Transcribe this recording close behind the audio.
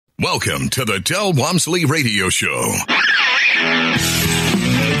Welcome to the Del Walmsley Radio Show.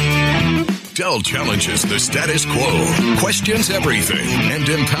 Del challenges the status quo, questions everything, and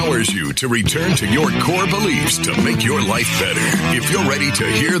empowers you to return to your core beliefs to make your life better. If you're ready to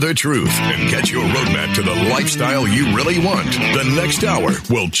hear the truth and get your roadmap to the lifestyle you really want, the next hour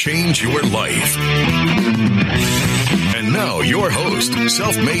will change your life. And now, your host,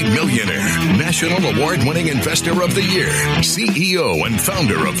 self-made millionaire, national award-winning investor of the year, CEO and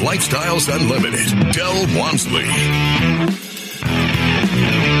founder of Lifestyles Unlimited, Del Walmsley.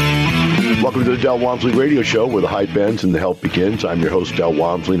 Welcome to the Del Walmsley Radio Show, where the hype ends and the help begins. I'm your host, Del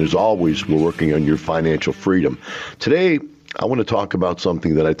Walmsley, and as always, we're working on your financial freedom. Today, I want to talk about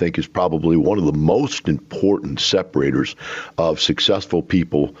something that I think is probably one of the most important separators of successful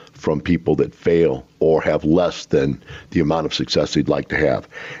people from people that fail or have less than the amount of success they'd like to have.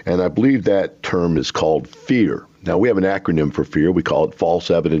 And I believe that term is called fear. Now, we have an acronym for fear. We call it false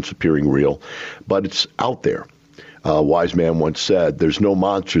evidence appearing real, but it's out there. A wise man once said, there's no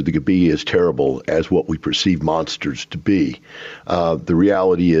monster that could be as terrible as what we perceive monsters to be. The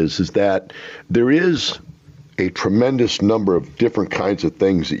reality is that there is a tremendous number of different kinds of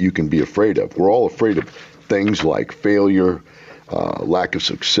things that you can be afraid of. We're all afraid of things like failure, lack of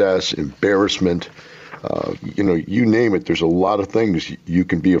success, embarrassment. You name it, there's a lot of things you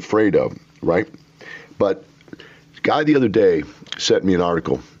can be afraid of, right? But a guy the other day sent me an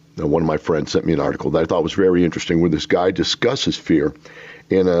article. One of my friends sent me an article that I thought was very interesting, where this guy discusses fear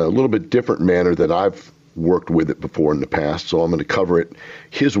in a little bit different manner than I've worked with it before in the past. So I'm going to cover it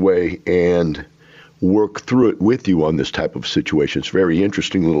his way and work through it with you on this type of situation. It's a very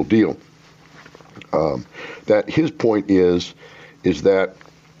interesting little deal. That his point is that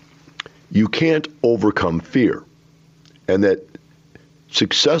you can't overcome fear, and that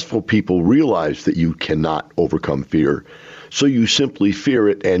successful people realize that you cannot overcome fear, so you simply fear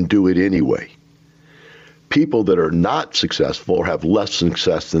it and do it anyway. People that are not successful or have less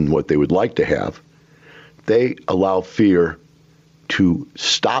success than what they would like to have, they allow fear to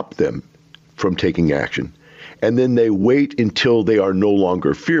stop them from taking action. And then they wait until they are no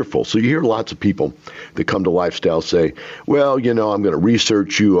longer fearful. So you hear lots of people that come to Lifestyle say, well, I'm going to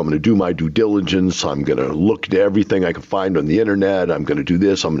research you. I'm going to do my due diligence. I'm going to look at everything I can find on the internet. I'm going to do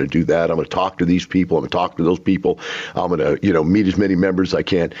this. I'm going to do that. I'm going to talk to these people. I'm going to talk to those people. I'm going to, meet as many members as I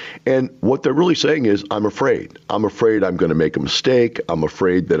can. And what they're really saying is, I'm afraid. I'm afraid I'm going to make a mistake. I'm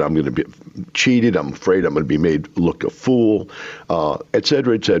afraid that I'm going to be cheated. I'm afraid I'm going to be made look a fool, et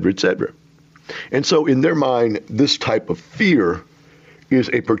cetera, et cetera, et cetera. And so in their mind, this type of fear is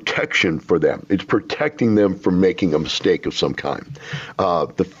a protection for them. It's protecting them from making a mistake of some kind.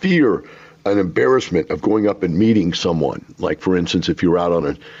 The fear, an embarrassment of going up and meeting someone, like, for instance, if you were out on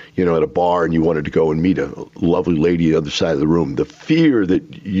at a bar and you wanted to go and meet a lovely lady on the other side of the room, the fear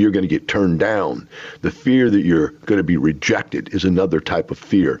that you're going to get turned down, the fear that you're going to be rejected is another type of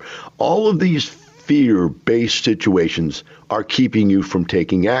fear. All of these fear-based situations are keeping you from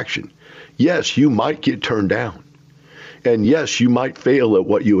taking action. Yes, you might get turned down. And yes, you might fail at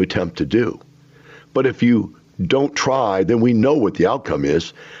what you attempt to do. But if you don't try, then we know what the outcome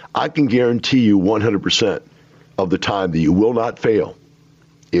is. I can guarantee you 100% of the time that you will not fail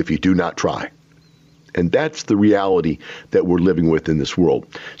if you do not try. And that's the reality that we're living with in this world.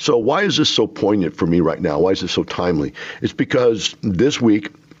 So why is this so poignant for me right now? Why is this so timely? It's because this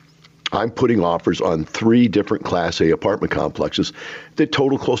week, I'm putting offers on 3 different Class A apartment complexes that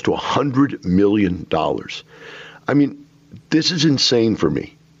total close to $100 million. I mean, this is insane for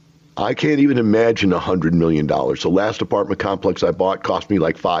me. I can't even imagine $100 million. The last apartment complex I bought cost me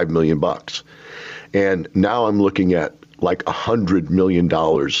like $5 million. And now I'm looking at like $100 million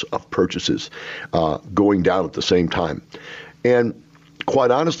of purchases going down at the same time. And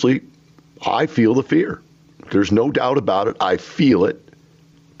quite honestly, I feel the fear. There's no doubt about it. I feel it.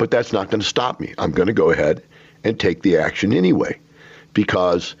 But that's not going to stop me. I'm going to go ahead and take the action anyway,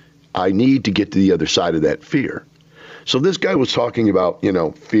 because I need to get to the other side of that fear. So this guy was talking about,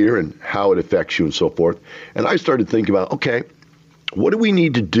 fear and how it affects you and so forth. And I started thinking about, okay, what do we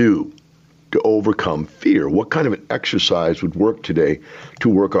need to do to overcome fear? What kind of an exercise would work today to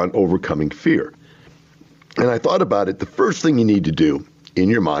work on overcoming fear? And I thought about it. The first thing you need to do in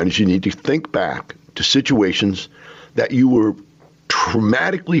your mind is you need to think back to situations that you were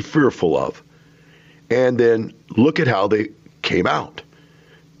traumatically fearful of, and then look at how they came out.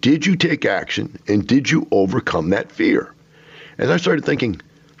 Did you take action, and did you overcome that fear? And I started thinking,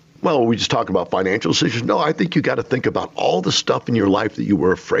 well, are we just talking about financial decisions? No, I think you got to think about all the stuff in your life that you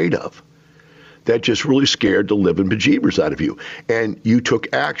were afraid of that just really scared the living bejeebers out of you. And you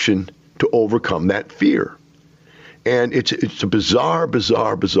took action to overcome that fear. And it's a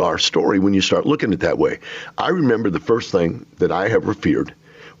bizarre story when you start looking at it that way. I remember the first thing that I ever feared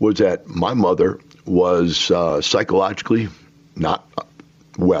was that my mother was psychologically not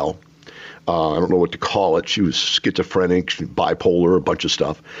well. I don't know what to call it. She was schizophrenic, bipolar, a bunch of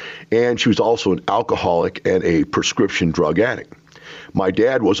stuff. And she was also an alcoholic and a prescription drug addict. My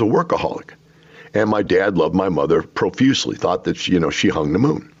dad was a workaholic. And my dad loved my mother profusely, thought that she hung the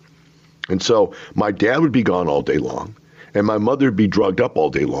moon. And so my dad would be gone all day long, and my mother would be drugged up all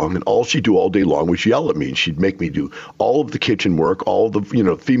day long, and all she'd do all day long was yell at me, and she'd make me do all of the kitchen work, all of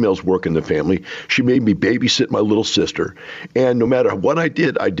the females work in the family. She made me babysit my little sister, and no matter what I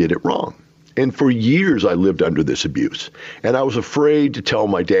did it wrong. And for years I lived under this abuse, and I was afraid to tell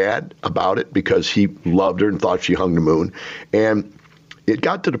my dad about it because he loved her and thought she hung the moon. And it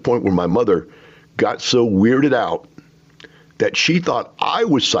got to the point where my mother got so weirded out that she thought I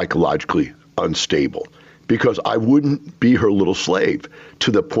was psychologically unstable because I wouldn't be her little slave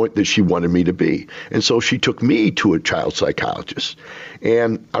to the point that she wanted me to be. And so she took me to a child psychologist.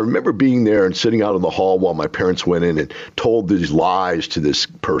 And I remember being there and sitting out in the hall while my parents went in and told these lies to this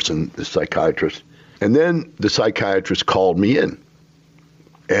person, this psychiatrist. And then the psychiatrist called me in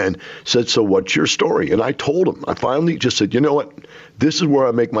and said, so what's your story? And I told him. I finally just said, you know what? This is where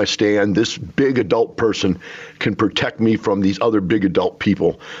I make my stand. This big adult person can protect me from these other big adult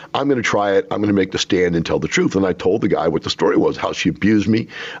people. I'm going to try it. I'm going to make the stand and tell the truth. And I told the guy what the story was, how she abused me,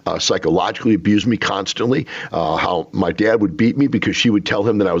 psychologically abused me constantly, how my dad would beat me because she would tell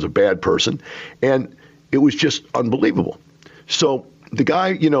him that I was a bad person. And it was just unbelievable. So the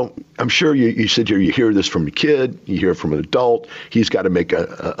guy, I'm sure you sit here, you hear this from a kid, you hear it from an adult. He's got to make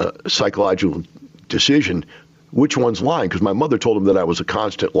a psychological decision. Which one's lying? Because my mother told him that I was a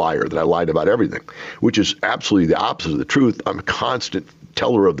constant liar, that I lied about everything, which is absolutely the opposite of the truth. I'm a constant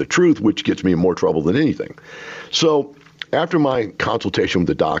teller of the truth, which gets me in more trouble than anything. So after my consultation with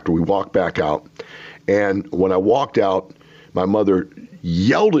the doctor, we walked back out. And when I walked out, my mother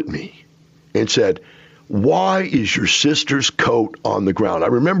yelled at me and said, why is your sister's coat on the ground? I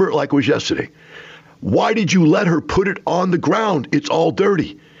remember it like it was yesterday. Why did you let her put it on the ground? It's all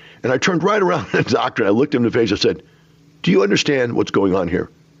dirty. And I turned right around at the doctor and I looked him in the face. I said, do you understand what's going on here?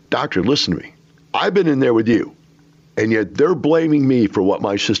 Doctor, listen to me. I've been in there with you. And yet they're blaming me for what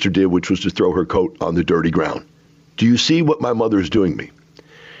my sister did, which was to throw her coat on the dirty ground. Do you see what my mother is doing me?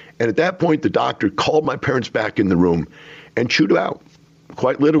 And at that point, the doctor called my parents back in the room and chewed them out.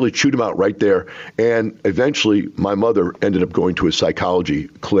 Quite literally chewed him out right there. And eventually my mother ended up going to a psychology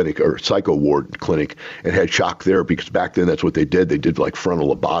clinic or psycho ward clinic and had shock therapy because back then that's what they did. They did like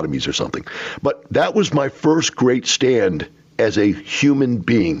frontal lobotomies or something. But that was my first great stand as a human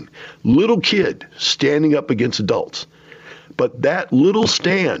being. Little kid standing up against adults. But that little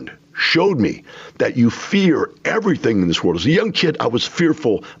stand showed me that you fear everything in this world. As a young kid, I was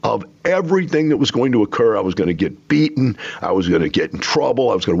fearful of everything that was going to occur. I was going to get beaten. I was going to get in trouble.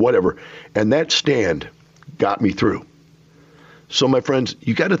 I was going to whatever. And that stand got me through. So, my friends,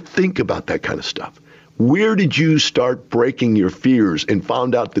 you got to think about that kind of stuff. Where did you start breaking your fears and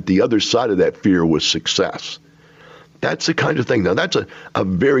found out that the other side of that fear was success? That's the kind of thing. Now, that's a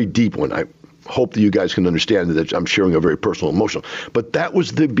very deep one. I hope that you guys can understand that I'm sharing a very personal emotional. But that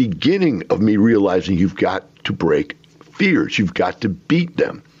was the beginning of me realizing you've got to break fears. You've got to beat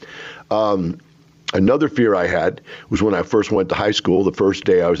them. Another fear I had was when I first went to high school. The first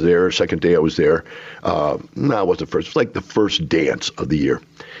day I was there, second day I was there. No, it wasn't the first. It was like the first dance of the year.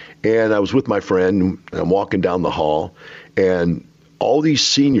 And I was with my friend, and I'm walking down the hall, and all these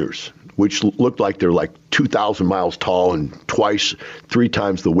seniors, which looked like they're like 2,000 miles tall and three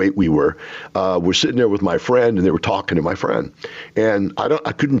times the weight we were sitting there with my friend, and they were talking to my friend. And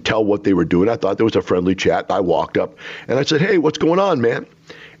I couldn't tell what they were doing. I thought there was a friendly chat. I walked up, and I said, hey, what's going on, man?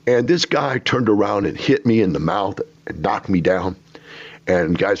 And this guy turned around and hit me in the mouth and knocked me down.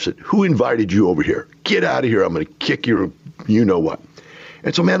 And the guy said, who invited you over here? Get out of here. I'm going to kick your you-know-what.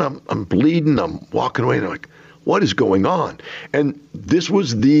 And so, man, I'm bleeding. I'm walking away, and I'm like, what is going on? And this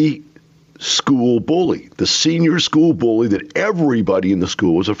was the school bully, the senior school bully that everybody in the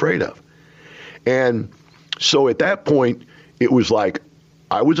school was afraid of. And so at that point, it was like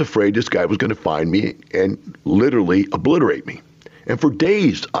I was afraid this guy was going to find me and literally obliterate me. And for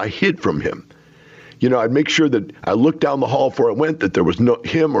days, I hid from him. You know, I'd make sure that I looked down the hall before I went, that there was no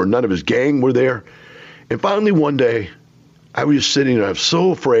him or none of his gang were there. And finally, one day, I was just sitting there. I was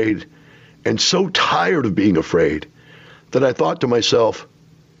so afraid and so tired of being afraid that I thought to myself,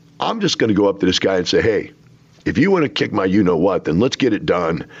 I'm just going to go up to this guy and say, hey, if you want to kick my you-know-what, then let's get it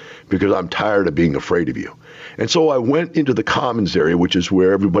done because I'm tired of being afraid of you. And so I went into the commons area, which is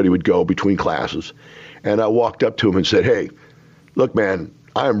where everybody would go between classes. And I walked up to him and said, hey, look, man,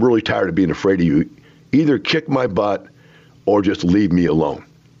 I am really tired of being afraid of you. Either kick my butt or just leave me alone.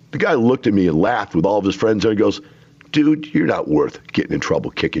 The guy looked at me and laughed with all of his friends there. He goes, dude, you're not worth getting in trouble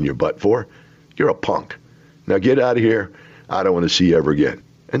kicking your butt for. You're a punk. Now get out of here. I don't want to see you ever again.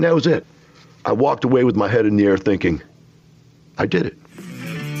 And that was it. I walked away with my head in the air thinking, I did it.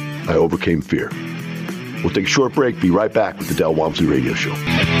 I overcame fear. We'll take a short break. Be right back with the Del Walmsley Radio Show.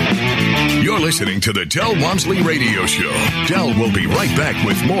 You're listening to the Del Walmsley Radio Show. Del will be right back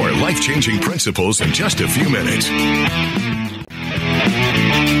with more life-changing principles in just a few minutes.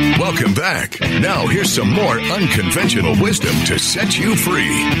 Welcome back. Now here's some more unconventional wisdom to set you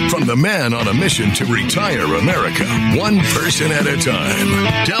free from the man on a mission to retire America, one person at a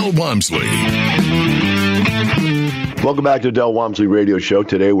time, Del Walmsley. Welcome back to the Del Walmsley Radio Show.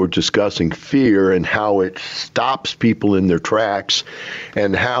 Today we're discussing fear and how it stops people in their tracks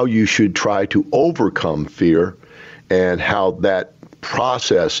and how you should try to overcome fear and how that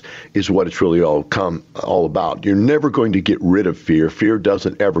process is what it's really all about. You're never going to get rid of fear. Fear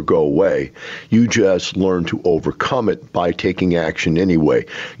doesn't ever go away. You just learn to overcome it by taking action anyway.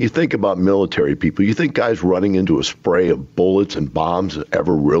 You think about military people. You think guys running into a spray of bullets and bombs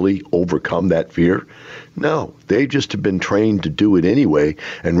ever really overcome that fear? No, they just have been trained to do it anyway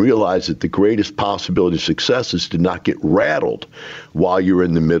and realize that the greatest possibility of success is to not get rattled while you're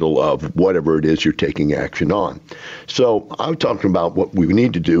in the middle of whatever it is you're taking action on. So I'm talking about what we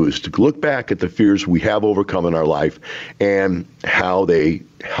need to do is to look back at the fears we have overcome in our life and how they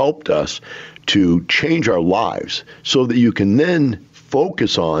helped us to change our lives so that you can then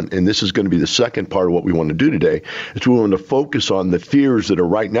focus on, and this is going to be the second part of what we want to do today, is we want to focus on the fears that are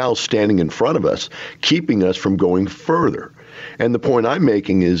right now standing in front of us, keeping us from going further. And the point I'm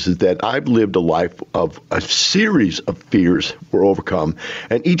making is that I've lived a life of a series of fears were overcome,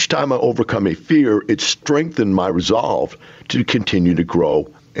 and each time I overcome a fear, it strengthened my resolve to continue to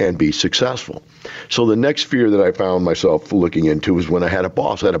grow and be successful. So the next fear that I found myself looking into was when I had a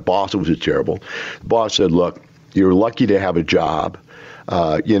boss. I had a boss that was terrible. The boss said, look, you're lucky to have a job.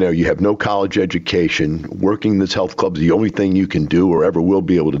 You have no college education. Working in this health club is the only thing you can do or ever will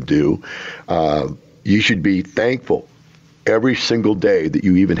be able to do. You should be thankful every single day that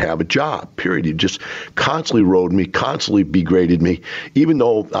you even have a job, period. He just constantly rode me, constantly degraded me, even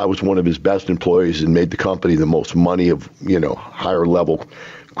though I was one of his best employees and made the company the most money of, higher level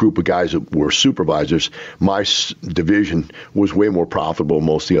group of guys that were supervisors. My division was way more profitable than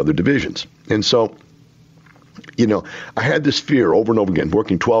most of the other divisions. And so, I had this fear over and over again,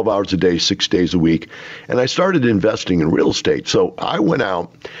 working 12 hours a day, 6 days a week, and I started investing in real estate. So I went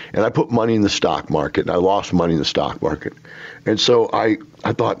out and I put money in the stock market, and I lost money in the stock market. And so I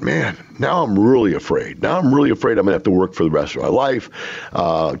thought, man, now I'm really afraid. Now I'm really afraid I'm going to have to work for the rest of my life,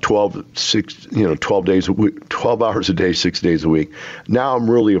 12 days a week, 12 hours a day, 6 days a week. Now I'm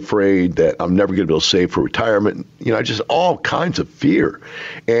really afraid that I'm never going to be able to save for retirement. Just all kinds of fear.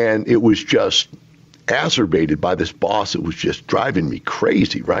 And it was just exacerbated by this boss that was just driving me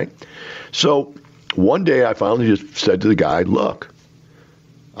crazy, right? So one day I finally just said to the guy, look,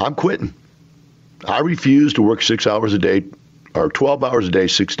 I'm quitting. I refuse to work 6 hours a day or 12 hours a day,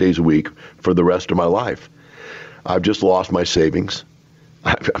 6 days a week for the rest of my life. I've just lost my savings.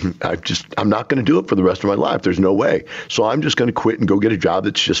 I'm not going to do it for the rest of my life. There's no way. So I'm just going to quit and go get a job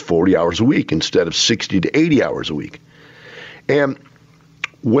that's just 40 hours a week instead of 60 to 80 hours a week. And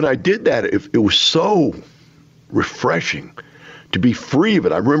when I did that, it was so refreshing to be free of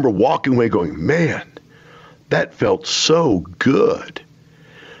it. I remember walking away going, man, that felt so good.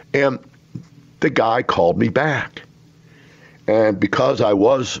 And the guy called me back. And because I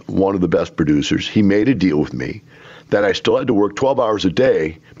was one of the best producers, he made a deal with me that I still had to work 12 hours a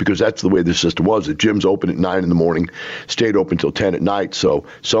day because that's the way the system was. The gym's open at 9 in the morning, stayed open till 10 at night. So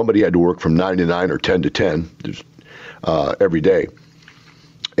somebody had to work from 9 to 9 or 10 to 10 every day.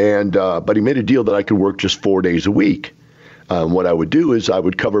 And but he made a deal that I could work just 4 days a week. What I would do is I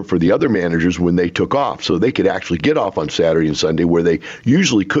would cover for the other managers when they took off, so they could actually get off on Saturday and Sunday where they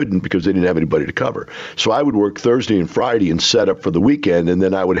usually couldn't because they didn't have anybody to cover. So I would work Thursday and Friday and set up for the weekend, and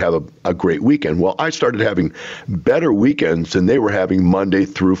then I would have a great weekend. Well, I started having better weekends than they were having Monday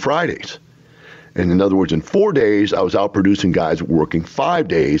through Fridays. And in other words, in 4 days, I was out producing guys working 5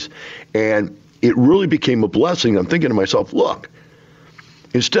 days, and it really became a blessing. I'm thinking to myself, look,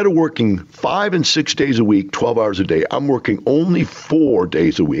 instead of working 5 and 6 days a week, 12 hours a day, I'm working only 4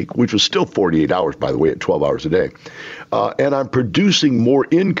 days a week, which was still 48 hours, by the way, at 12 hours a day. And I'm producing more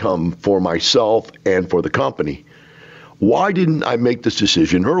income for myself and for the company. Why didn't I make this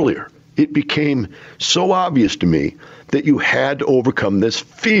decision earlier? it became so obvious to me that you had to overcome this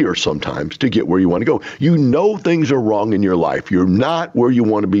fear sometimes to get where you want to go. You know things are wrong in your life. You're not where you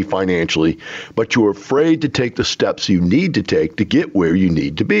want to be financially, but you're afraid to take the steps you need to take to get where you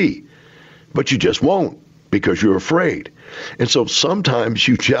need to be. But you just won't because you're afraid. And so sometimes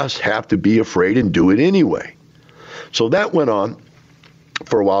you just have to be afraid and do it anyway. So that went on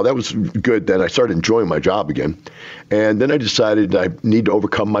for a while. That was good. Then I started enjoying my job again. And then I decided I need to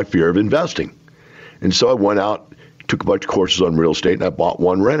overcome my fear of investing. And so I went out, took a bunch of courses on real estate, and I bought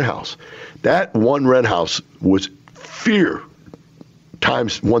one rent house. That one rent house was fear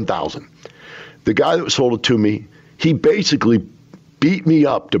times 1,000. The guy that sold it to me, he basically beat me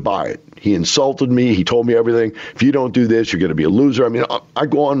up to buy it. He insulted me. He told me everything. If you don't do this, you're going to be a loser. I mean, I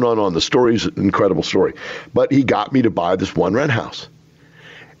go on and on. The story's an incredible story. But he got me to buy this one rent house.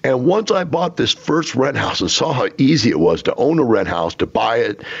 And once I bought this first rent house and saw how easy it was to own a rent house, to buy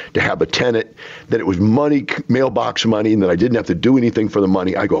it, to have a tenant, that it was money, mailbox money, and that I didn't have to do anything for the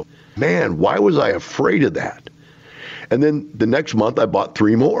money, I go, man, why was I afraid of that? And then the next month I bought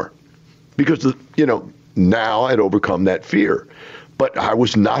 3 more because, now I'd overcome that fear. But I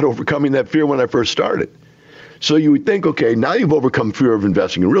was not overcoming that fear when I first started. So you would think, okay, now you've overcome fear of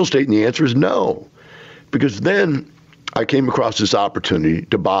investing in real estate, and the answer is no. Because then I came across this opportunity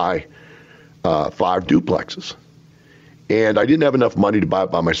to buy 5 duplexes. And I didn't have enough money to buy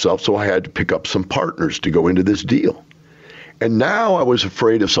it by myself, so I had to pick up some partners to go into this deal. And now I was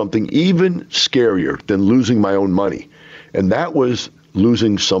afraid of something even scarier than losing my own money. And that was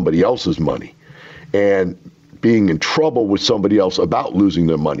losing somebody else's money and being in trouble with somebody else about losing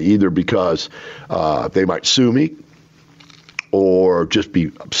their money, either because they might sue me or just be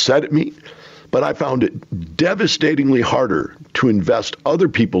upset at me. But I found it devastatingly harder to invest other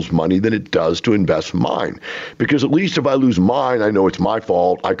people's money than it does to invest mine. Because at least if I lose mine, I know it's my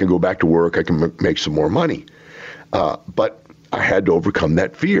fault. I can go back to work. I can make some more money. But I had to overcome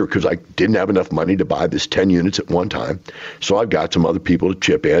that fear because I didn't have enough money to buy this 10 units at one time. So I've got some other people to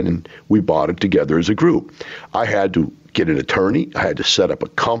chip in, and we bought it together as a group. I had to get an attorney. I had to set up a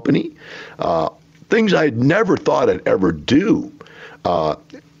company. Things I had never thought I'd ever do.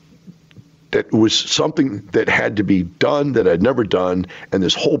 That was something that had to be done that I'd never done, and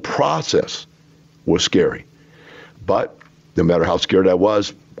this whole process was scary. But no matter how scared I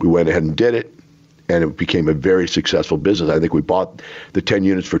was, we went ahead and did it, and it became a very successful business. I think we bought the 10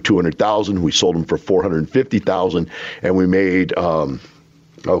 units for $200,000. We sold them for $450,000, and we made,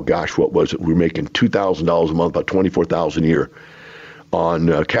 what was it? We were making $2,000 a month, about $24,000 a year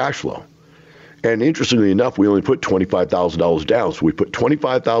on cash flow. And interestingly enough, we only put $25,000 down. So we put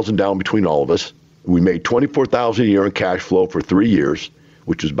 $25,000 down between all of us. We made $24,000 a year in cash flow for 3 years,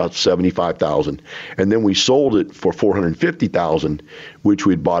 which was about $75,000. And then we sold it for $450,000, which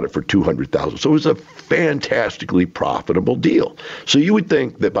we'd bought it for $200,000. So it was a fantastically profitable deal. So you would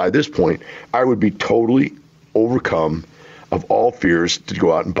think that by this point, I would be totally overcome of all fears to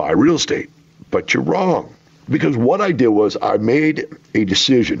go out and buy real estate. But you're wrong. Because what I did was I made a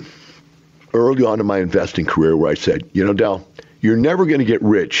decision early on in my investing career where I said, Del, you're never going to get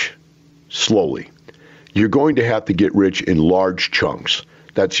rich slowly. You're going to have to get rich in large chunks.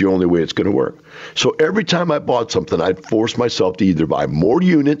 That's the only way it's going to work. So every time I bought something, I'd force myself to either buy more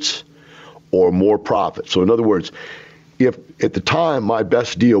units or more profit. So in other words, if at the time my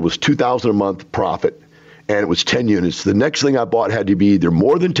best deal was $2,000 a month profit and it was 10 units, the next thing I bought had to be either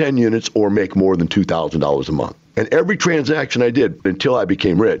more than 10 units or make more than $2,000 a month. And every transaction I did until I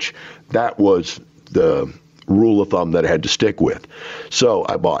became rich, that was the rule of thumb that I had to stick with. So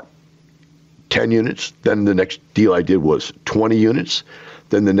I bought 10 units. Then the next deal I did was 20 units.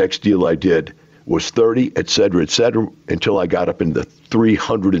 Then the next deal I did was 30, et cetera, until I got up into the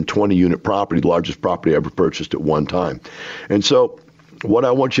 320 unit property, the largest property I ever purchased at one time. And so what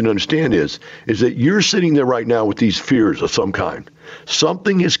I want you to understand is that you're sitting there right now with these fears of some kind.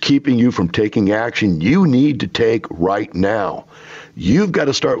 Something is keeping you from taking action you need to take right now. You've got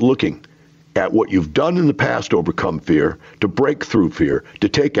to start looking at what you've done in the past to overcome fear, to break through fear, to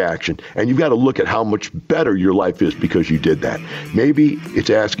take action, and you've got to look at how much better your life is because you did that. Maybe it's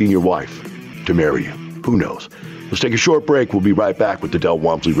asking your wife to marry you. Who knows? Let's take a short break. We'll be right back with the Del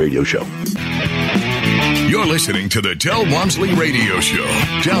Walmsley Radio Show. You're listening to the Del Walmsley Radio Show.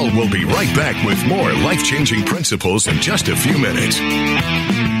 Del will be right back with more life-changing principles in just a few minutes.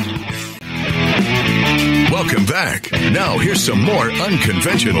 Welcome back. Now here's some more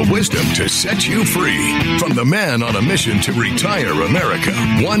unconventional wisdom to set you free from the man on a mission to retire America,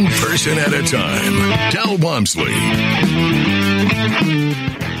 one person at a time, Del Walmsley.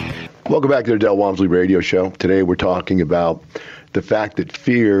 Welcome back to the Del Walmsley Radio Show. Today we're talking about the fact that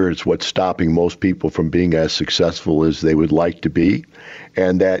fear is what's stopping most people from being as successful as they would like to be,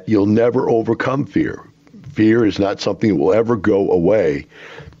 and that you'll never overcome fear. Fear is not something that will ever go away.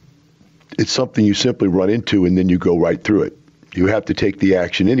 It's something you simply run into and then you go right through it. You have to take the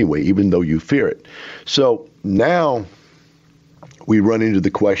action anyway, even though you fear it. So now we run into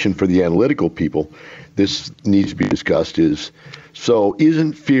the question for the analytical people. This needs to be discussed so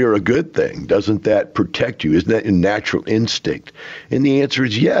isn't fear a good thing? Doesn't that protect you? Isn't that a natural instinct? And the answer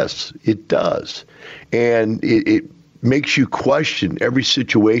is yes, it does. And it makes you question every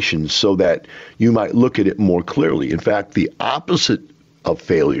situation so that you might look at it more clearly. In fact, the opposite of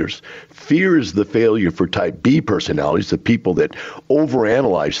failures, fear is the failure for type B personalities, the people that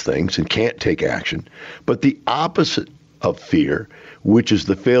overanalyze things and can't take action. But the opposite of fear, which is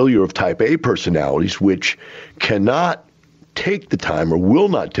the failure of type A personalities, which cannot take the time or will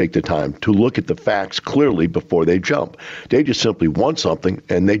not take the time to look at the facts clearly before they jump. They just simply want something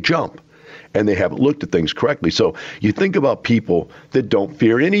and they jump, and they haven't looked at things correctly. So you think about people that don't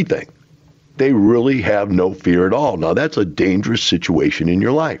fear anything. They really have no fear at all. Now, that's a dangerous situation in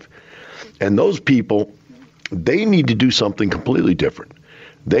your life. And those people, they need to do something completely different.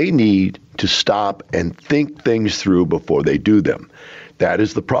 They need to stop and think things through before they do them. That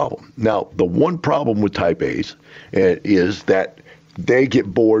is the problem. Now, the one problem with type A's is that they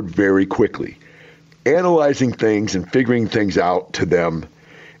get bored very quickly. Analyzing things and figuring things out to them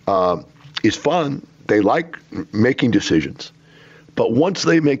is fun. They like making decisions. But once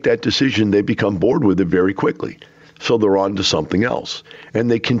they make that decision, they become bored with it very quickly. So they're on to something else.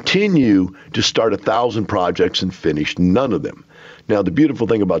 And they continue to start 1,000 projects and finish none of them. Now, the beautiful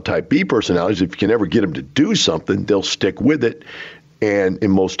thing about type B personalities, if you can ever get them to do something, they'll stick with it and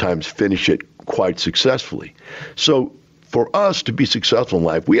in most times finish it quite successfully. So for us to be successful in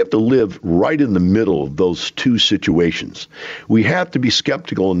life, we have to live right in the middle of those two situations. We have to be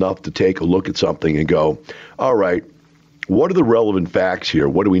skeptical enough to take a look at something and go, all right, what are the relevant facts here?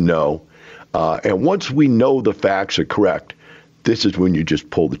 What do we know? And once we know the facts are correct, this is when you just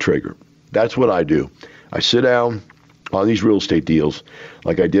pull the trigger. That's what I do. I sit down on these real estate deals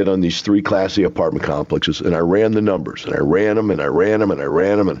like I did on these 3 Class A apartment complexes, and I ran the numbers, and I ran them, and I ran them, and I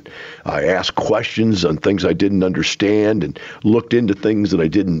ran them, and I asked questions on things I didn't understand and looked into things that I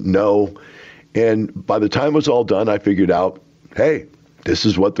didn't know. And by the time it was all done, I figured out, hey, this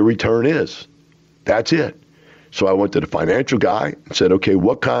is what the return is. That's it. So I went to the financial guy and said, okay,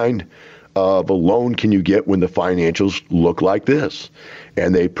 what kind of a loan can you get when the financials look like this?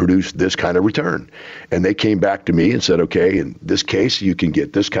 And they produced this kind of return. And they came back to me and said, okay, in this case, you can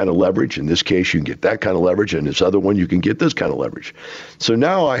get this kind of leverage. In this case, you can get that kind of leverage. And this other one, you can get this kind of leverage. So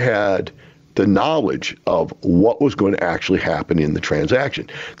now I had the knowledge of what was going to actually happen in the transaction.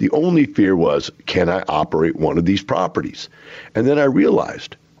 The only fear was, can I operate one of these properties? And then I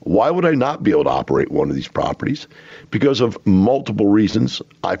realized, why would I not be able to operate one of these properties? Because of multiple reasons,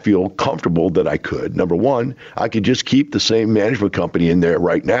 I feel comfortable that I could. Number one, I could just keep the same management company in there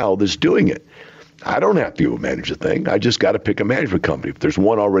right now that's doing it. I don't have to manage a thing. I just got to pick a management company. If there's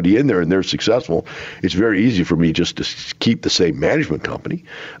one already in there and they're successful, it's very easy for me just to keep the same management company.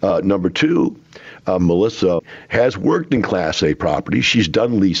 Number two, Melissa has worked in Class A properties. She's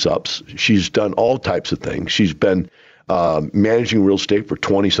done lease-ups. She's done all types of things. She's been managing real estate for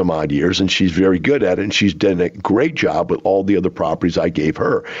 20 some odd years, and she's very good at it, and she's done a great job with all the other properties I gave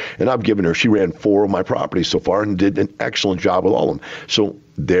her. And I've given her, she ran 4 of my properties so far and did an excellent job with all of them. So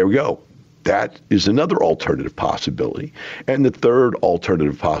there we go. That is another alternative possibility. And the third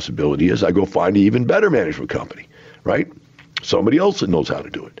alternative possibility is I go find an even better management company, right? Somebody else that knows how to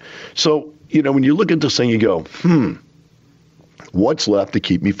do it. So, when you look at this thing, you go, what's left to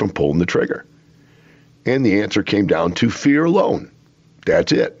keep me from pulling the trigger? And the answer came down to fear alone.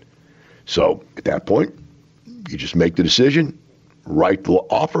 That's it. So at that point, you just make the decision, write the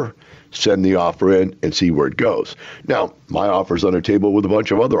offer, send the offer in, and see where it goes. Now, my offer's on the table with a bunch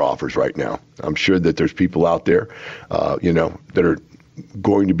of other offers right now. I'm sure that there's people out there, that are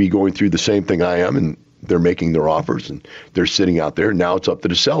going to be going through the same thing I am, and they're making their offers, and they're sitting out there. Now it's up to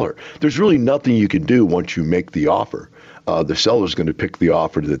the seller. There's really nothing you can do once you make the offer. The seller's going to pick the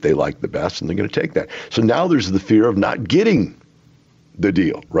offer that they like the best, and they're going to take that. So now there's the fear of not getting the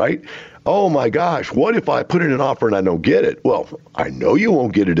deal, right? Oh my gosh, what if I put in an offer and I don't get it? Well, I know you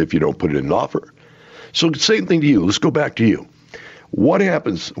won't get it if you don't put in an offer. So same thing to you. Let's go back to you. What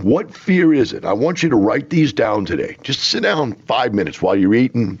happens? What fear is it? I want you to write these down today. Just sit down 5 minutes while you're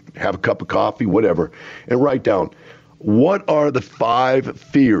eating, have a cup of coffee, whatever, and write down, what are the 5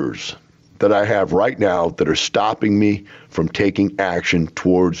 fears that I have right now that are stopping me from taking action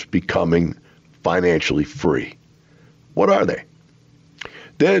towards becoming financially free? What are they?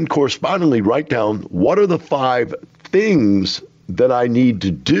 Then correspondingly write down what are the 5 things that I need to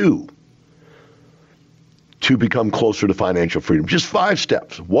do to become closer to financial freedom. Just 5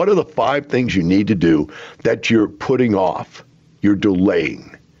 steps. What are the 5 things you need to do that you're putting off, you're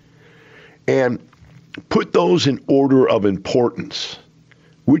delaying? And put those in order of importance.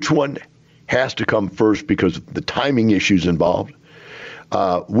 Which one has to come first because of the timing issues involved?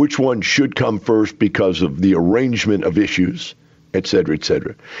 Which one should come first because of the arrangement of issues, et cetera, et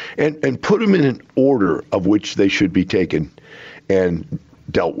cetera. And put them in an order of which they should be taken and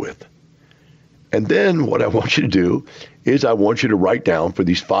dealt with. And then what I want you to do is I want you to write down for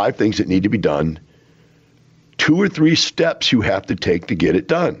these 5 things that need to be done, 2 or 3 steps you have to take to get it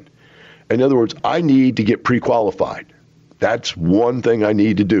done. In other words, I need to get pre-qualified. That's one thing I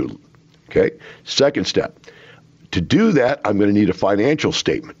need to do. Okay? Second step. To do that, I'm going to need a financial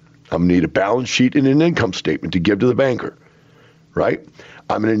statement. I'm going to need a balance sheet and an income statement to give to the banker. Right?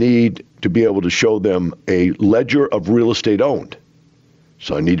 I'm going to need to be able to show them a ledger of real estate owned.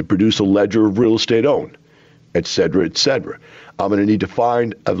 So I need to produce a ledger of real estate owned, et cetera, et cetera. I'm going to need to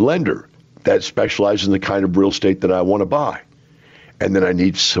find a lender that specializes in the kind of real estate that I want to buy. And then I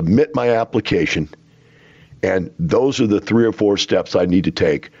need to submit my application. And those are the 3 or 4 steps I need to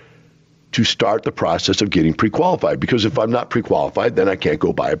take to start the process of getting pre-qualified. Because if I'm not pre-qualified, then I can't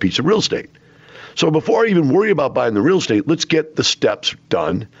go buy a piece of real estate. So before I even worry about buying the real estate, let's get the steps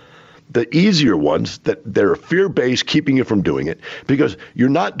done. The easier ones that they're fear-based, keeping you from doing it, because you're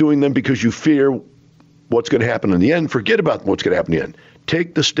not doing them because you fear what's going to happen in the end. Forget about what's going to happen in the end.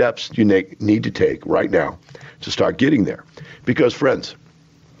 Take the steps you need to take right now to start getting there. Because, friends,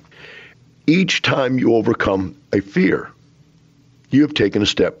 each time you overcome a fear, you have taken a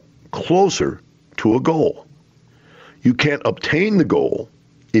step closer to a goal. You can't obtain the goal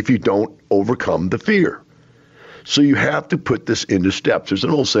if you don't overcome the fear. So you have to put this into steps. There's an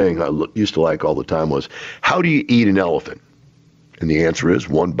old saying I used to like all the time was, how do you eat an elephant? And the answer is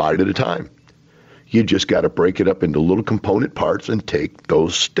 1 bite at a time. You just got to break it up into little component parts and take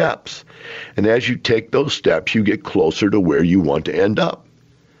those steps. And as you take those steps, you get closer to where you want to end up.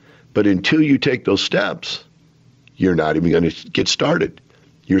 But until you take those steps, you're not even going to get started.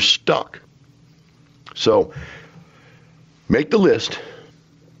 You're stuck. So make the list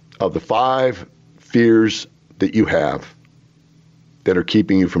of the 5 fears that you have that are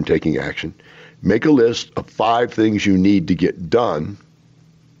keeping you from taking action. Make a list of 5 things you need to get done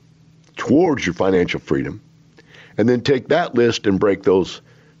towards your financial freedom. And then take that list and break those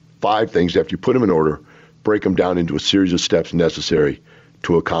 5 things, after you put them in order, break them down into a series of steps necessary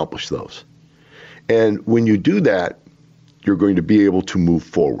to accomplish those. And when you do that, you're going to be able to move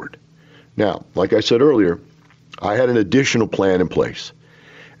forward. Now, like I said earlier, I had an additional plan in place.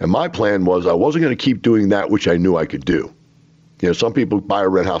 And my plan was I wasn't going to keep doing that which I knew I could do. You know, some people buy a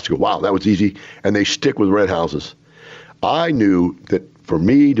rent house and go, wow, that was easy, and they stick with rent houses. I knew that for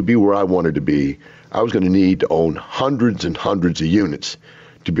me to be where I wanted to be, I was going to need to own hundreds and hundreds of units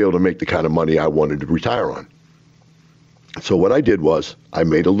to be able to make the kind of money I wanted to retire on. So what I did was I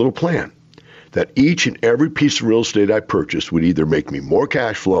made a little plan that each and every piece of real estate I purchased would either make me more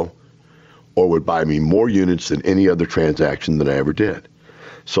cash flow or would buy me more units than any other transaction that I ever did.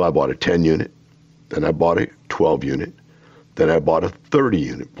 So I bought a 10 unit, then I bought a 12 unit, then I bought a 30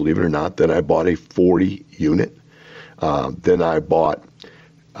 unit, believe it or not, then I bought a 40 unit, then I bought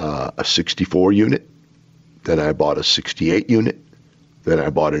a 64 unit, then I bought a 68 unit, then I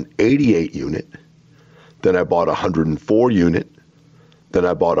bought an 88 unit, then I bought a 104 unit, then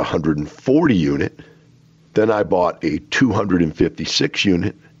I bought a 140 unit, then I bought a 256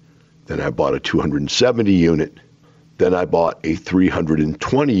 unit, then I bought a 270 unit, then I bought a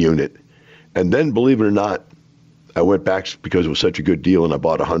 320 unit, and then, believe it or not, I went back because it was such a good deal and I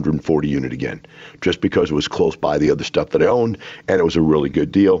bought a 140 unit again, just because it was close by the other stuff that I owned and it was a really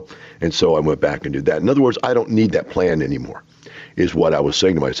good deal. And so I went back and did that. In other words, I don't need that plan anymore, is what I was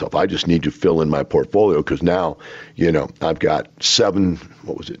saying to myself. I just need to fill in my portfolio because now, you know, I've got 7,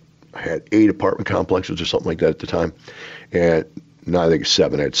 I had 8 apartment complexes or something like that at the time. And now I think it's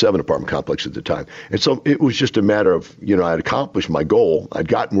 7. I had 7 apartment complexes at the time. And so it was just a matter of, you know, I'd accomplished my goal. I'd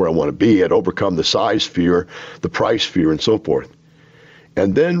gotten where I want to be. I'd overcome the size fear, the price fear, and so forth.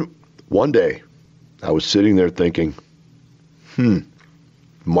 And then one day I was sitting there thinking,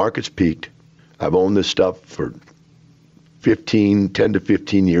 market's peaked. I've owned this stuff for 10 to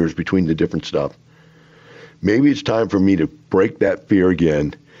 15 years between the different stuff. Maybe it's time for me to break that fear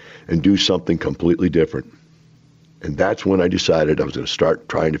again and do something completely different. And that's when I decided I was going to start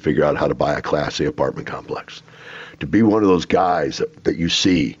trying to figure out how to buy a Class A apartment complex. To be one of those guys that you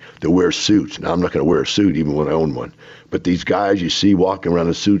see that wear suits. Now, I'm not going to wear a suit even when I own one. But these guys you see walking around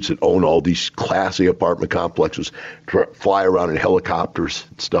in suits that own all these Class A apartment complexes, fly around in helicopters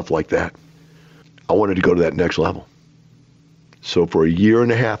and stuff like that. I wanted to go to that next level. So for a year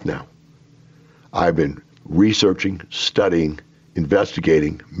and a half now, I've been researching, studying,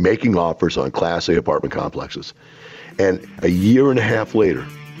 investigating, making offers on Class A apartment complexes. And a year and a half later,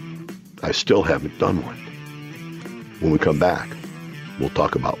 I still haven't done one. When we come back, we'll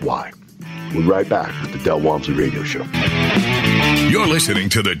talk about why. We'll be right back with the Del Walmsley Radio Show. You're listening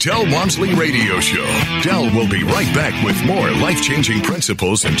to the Del Walmsley Radio Show. Del will be right back with more life-changing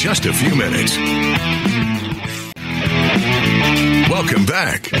principles in just a few minutes. Welcome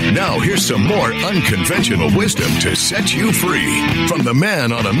back. Now here's some more unconventional wisdom to set you free from the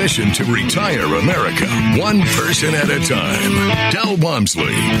man on a mission to retire America, one person at a time. Del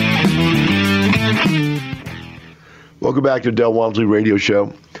Walmsley. Welcome back to the Del Walmsley Radio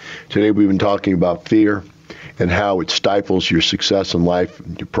Show. Today we've been talking about fear and how it stifles your success in life,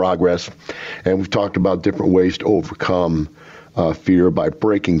 your progress. And we've talked about different ways to overcome fear by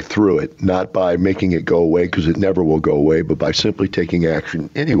breaking through it, not by making it go away, because it never will go away, but by simply taking action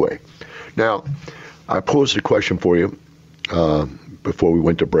anyway. Now, I posed a question for you before we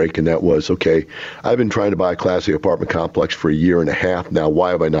went to break, and that was, okay, I've been trying to buy a Class A apartment complex for a year and a half now.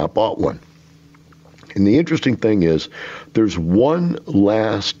 Why have I not bought one? And the interesting thing is, there's one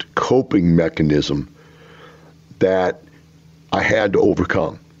last coping mechanism that I had to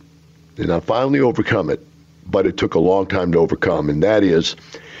overcome. And I finally overcome it, but it took a long time to overcome, and that is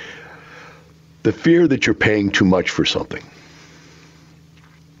the fear that you're paying too much for something.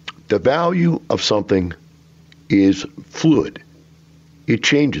 The value of something is fluid. It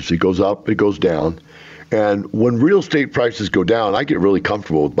changes. It goes up, it goes down. And when real estate prices go down, I get really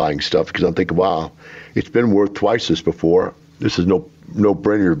comfortable with buying stuff because I'm thinking, wow, it's been worth twice this before. This is no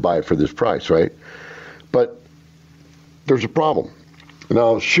brainer to buy it for this price, right? But there's a problem. And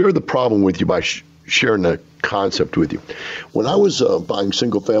I'll share the problem with you by sharing the concept with you. When I was buying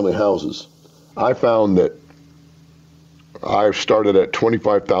single-family houses, I found that I started at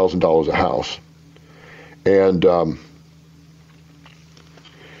 $25,000 a house. And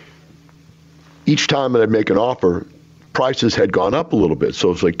each time that I'd make an offer, prices had gone up a little bit.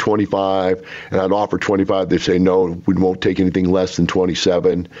 So it's like 25, and I'd offer 25. They'd say, no, we won't take anything less than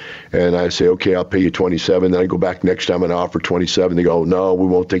 27. And I say, okay, I'll pay you 27. Then I go back next time and I offer 27. They go, no, we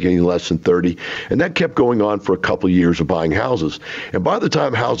won't take any less than 30. And that kept going on for a couple of years of buying houses. And by the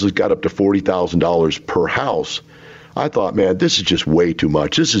time houses got up to $40,000 per house, I thought, man, this is just way too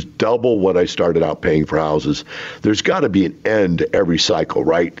much. This is double what I started out paying for houses. There's got to be an end to every cycle,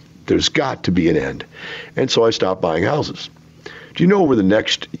 right? There's got to be an end. And so I stopped buying houses. Do you know over the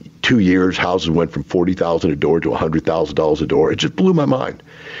next 2 years, houses went from $40,000 a door to $100,000 a door? It just blew my mind.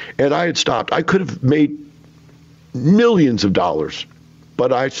 And I had stopped. I could have made millions of dollars,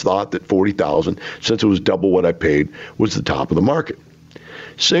 but I thought that $40,000, since it was double what I paid, was the top of the market.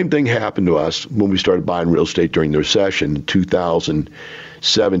 Same thing happened to us when we started buying real estate during the recession in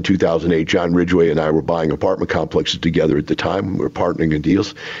 2007, 2008. John Ridgway and I were buying apartment complexes together at the time. We were partnering in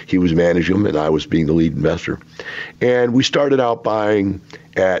deals. He was managing them, and I was being the lead investor. And we started out buying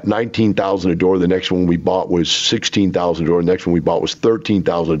at $19,000 a door. The next one we bought was $16,000 a door. The next one we bought was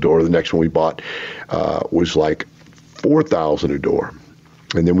 $13,000 a door. The next one we bought was like $4,000 a door.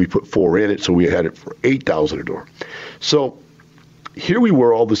 And then we put 4 in it, so we had it for $8,000 a door. So here we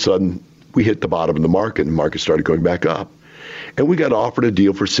were, all of a sudden, we hit the bottom of the market, and the market started going back up. And we got offered a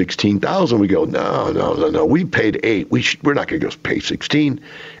deal for $16,000. We go, no. We paid $8,000. We're not going to go pay $16,000.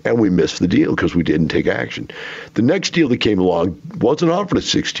 And we missed the deal because we didn't take action. The next deal that came along wasn't offered at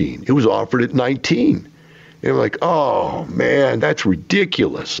 $16,000. It was offered at $19,000. And we're like, oh, man, that's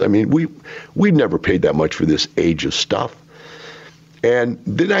ridiculous. I mean, we've never paid that much for this age of stuff. And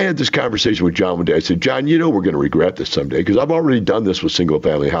then I had this conversation with John one day. I said, John, you know we're going to regret this someday because I've already done this with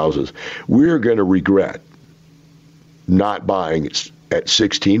single-family houses. We're going to regret not buying it at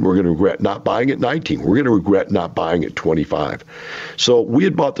 16. We're going to regret not buying at 19. We're going to regret not buying at 25. So we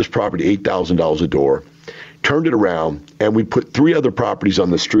had bought this property $8,000 a door, turned it around, and we put 3 other properties on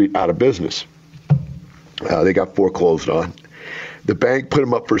the street out of business. They got foreclosed on. The bank put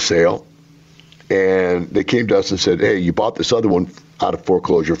them up for sale, and they came to us and said, hey, you bought this other one out of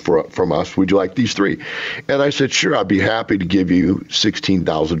foreclosure from us. Would you like these 3? And I said, sure, I'd be happy to give you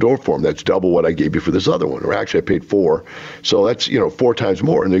 $16,000 a door for them. That's double what I gave you for this other one. Or actually, I paid 4. So that's, 4 times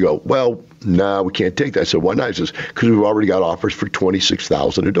more. And they go, well, no, we can't take that. I said, why not? He says, because we've already got offers for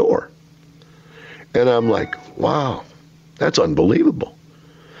 $26,000 a door. And I'm like, wow, that's unbelievable.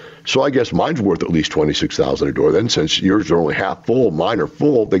 So I guess mine's worth at least $26,000 a door. Then since yours are only half full, mine are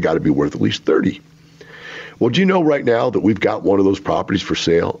full, they got to be worth at least $30,000. Well, do you know right now that we've got one of those properties for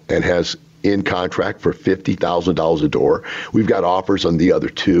sale and has in contract for $50,000 a door? We've got offers on the other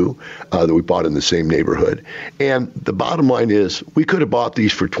two that we bought in the same neighborhood. And the bottom line is we could have bought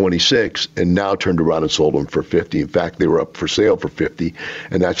these for $26,000 and now turned around and sold them for $50,000. In fact, they were up for sale for $50,000,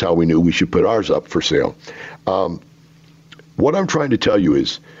 and that's how we knew we should put ours up for sale. What I'm trying to tell you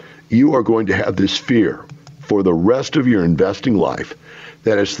is you are going to have this fear for the rest of your investing life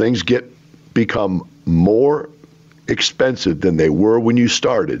that as things become more expensive than they were when you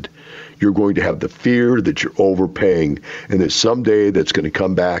started, you're going to have the fear that you're overpaying and that someday that's going to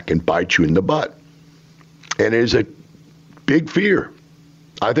come back and bite you in the butt. And it is a big fear.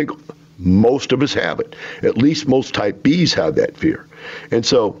 I think most of us have it. At least most type Bs have that fear. And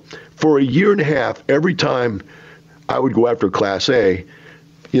so for a year and a half, every time I would go after Class A,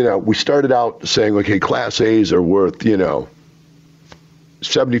 we started out saying, okay, Class A's are worth,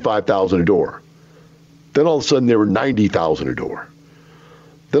 $75,000 a door. Then all of a sudden they were $90,000 a door.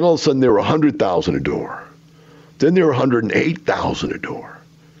 Then all of a sudden they were $100,000 a door. Then they were $108,000 a door.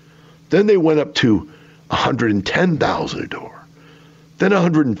 Then they went up to $110,000 a door. Then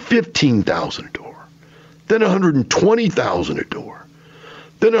 $115,000 a door. Then $120,000 a door.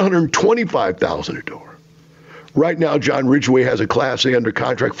 Then $125,000 a door. Right now, John Ridgway has a Class A under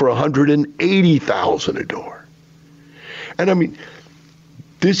contract for $180,000 a door. And I mean,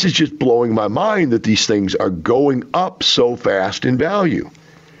 this is just blowing my mind that these things are going up so fast in value.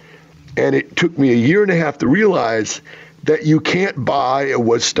 And it took me a year and a half to realize that you can't buy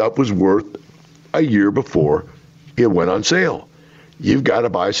what stuff was worth a year before it went on sale. You've got to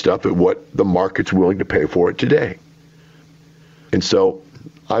buy stuff at what the market's willing to pay for it today. And so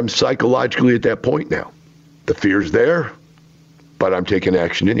I'm psychologically at that point now. The fear's there, but I'm taking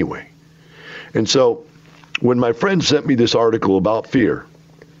action anyway. And so when my friend sent me this article about fear,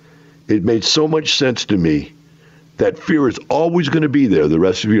 it made so much sense to me that fear is always going to be there the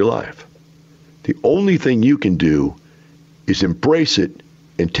rest of your life. The only thing you can do is embrace it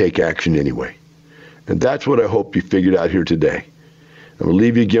and take action anyway. And that's what I hope you figured out here today. I'm going to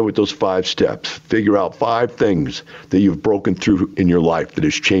leave you again with those 5 steps. Figure out 5 things that you've broken through in your life that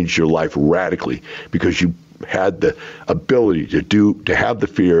has changed your life radically because you had the ability to have the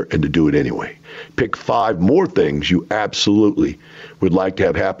fear and to do it anyway. Pick 5 more things you absolutely would like to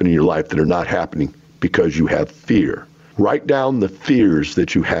have happen in your life that are not happening because you have fear. Write down the fears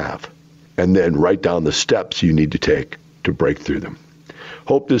that you have, and then write down the steps you need to take to break through them.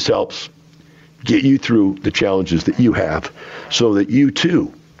 Hope this helps get you through the challenges that you have so that you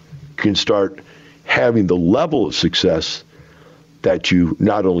too can start having the level of success that you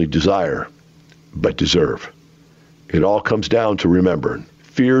not only desire, but deserve. It all comes down to remembering,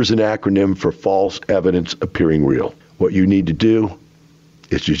 fear is an acronym for false evidence appearing real. What you need to do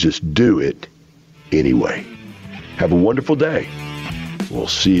is to just do it anyway. Have a wonderful day. We'll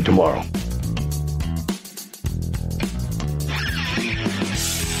see you tomorrow.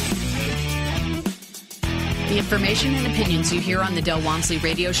 The information and opinions you hear on the Del Walmsley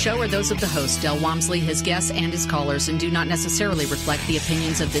radio show are those of the host, Del Walmsley, his guests, and his callers, and do not necessarily reflect the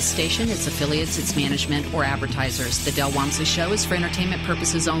opinions of this station, its affiliates, its management, or advertisers. The Del Walmsley show is for entertainment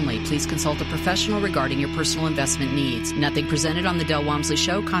purposes only. Please consult a professional regarding your personal investment needs. Nothing presented on the Del Walmsley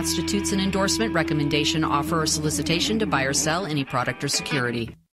show constitutes an endorsement, recommendation, offer, or solicitation to buy or sell any product or security.